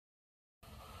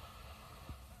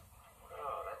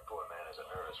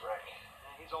nervous wreck.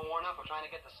 He's all worn up from trying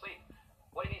to get to sleep.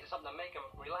 What he needs is something to make him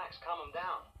relax, calm him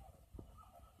down.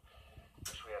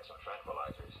 Wish we had some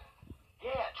tranquilizers.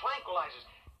 Yeah, tranquilizers.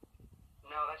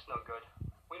 No, that's no good.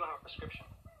 We don't have a prescription.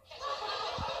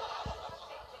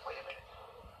 Wait a minute.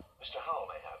 Mr.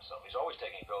 Howell may have some. He's always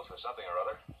taking pills for something or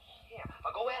other. Yeah,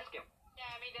 I'll go ask him.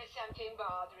 Dammy, there's something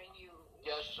bothering you.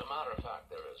 Yes, as a matter of fact,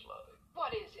 there is, Lovey.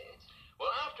 What is it?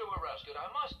 Well, after we're rescued, I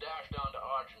must dash down to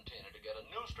Argentina to get a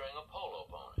new string of polo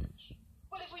ponies.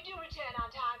 Well, if we do return on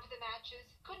time for the matches,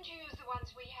 couldn't you use the ones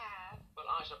we have? Well,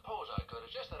 I suppose I could.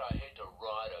 It's just that I hate to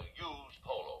ride a used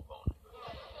polo pony.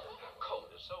 Their coat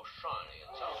is so shiny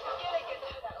and so... Gilligan,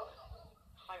 hello.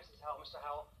 Hi, Mrs. Howell. Mr.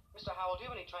 Howell. Mr. Howell, do you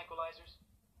have any tranquilizers?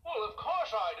 Well, of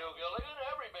course I do, Gilligan.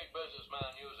 Every big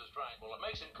businessman uses Tranquil. It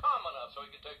makes him calm enough so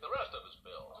he can take the rest of his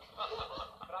pills.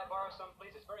 Could I borrow some,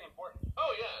 please? It's very important.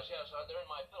 Oh, yes. They're in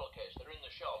my pillowcase. They're in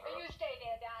the shelter. You stay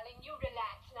there, darling. You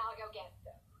relax, and I'll go get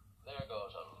them. There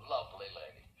goes a lovely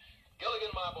lady.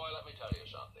 Gilligan, my boy, let me tell you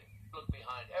something. Look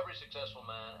behind every successful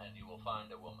man, and you will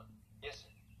find a woman. Yes, sir.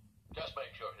 Just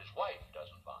make sure his wife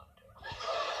doesn't find her.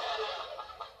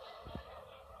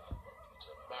 It's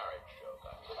a marriage joke.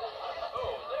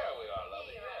 Oh, there we are,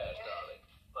 lovely. Yes, darling.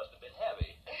 Must have been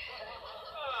heavy.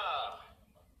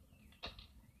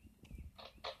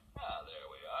 There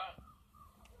we are.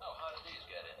 Oh, how did these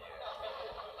get in here?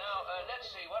 Now, let's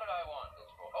see. What did I want this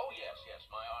for? Oh, yes,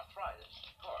 my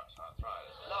arthritis. Of course,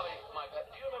 arthritis. Lovey, my pet,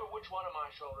 do you remember which one of my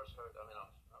shoulders hurt?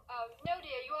 No,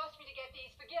 dear. You asked me to get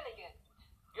these for Gilligan.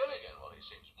 Gilligan? Well, he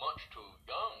seems much too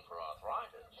young for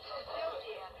arthritis. No,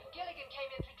 dear. Gilligan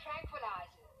came in for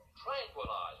tranquilizers.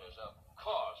 Tranquilizers, of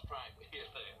course. Here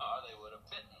they are. They would have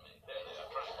bitten me. There they are,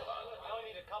 tranquilizers. I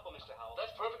only need a couple, Mr. Howell.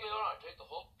 That's perfectly all right. Take the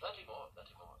whole. Plenty more.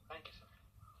 Thank you, sir.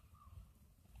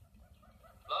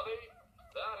 Lovey,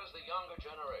 that is the younger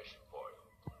generation for you.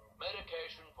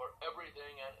 Medication for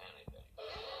everything and anything.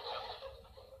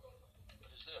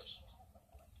 What is this?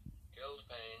 Kills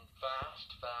pain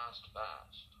fast.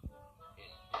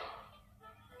 Indeed.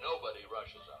 Nobody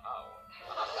rushes a howl.